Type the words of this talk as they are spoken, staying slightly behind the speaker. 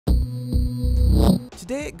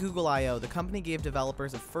Today at Google I/O, the company gave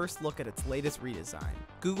developers a first look at its latest redesign.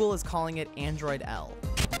 Google is calling it Android L.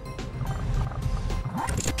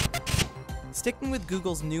 Sticking with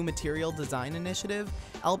Google's new material design initiative,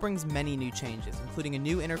 L brings many new changes, including a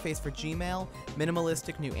new interface for Gmail,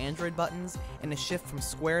 minimalistic new Android buttons, and a shift from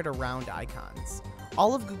square to round icons.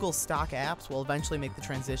 All of Google's stock apps will eventually make the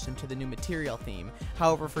transition to the new material theme.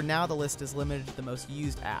 However, for now the list is limited to the most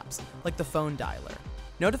used apps, like the phone dialer.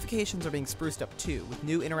 Notifications are being spruced up too, with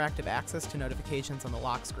new interactive access to notifications on the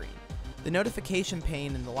lock screen. The notification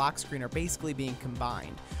pane and the lock screen are basically being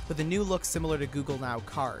combined, with a new look similar to Google Now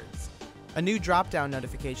Cards. A new drop-down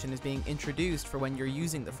notification is being introduced for when you're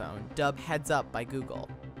using the phone, dubbed Heads Up by Google.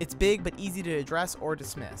 It's big but easy to address or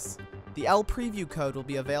dismiss. The L preview code will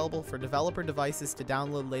be available for developer devices to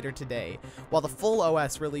download later today, while the full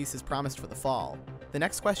OS release is promised for the fall. The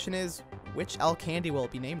next question is, which L candy will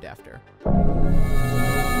it be named after?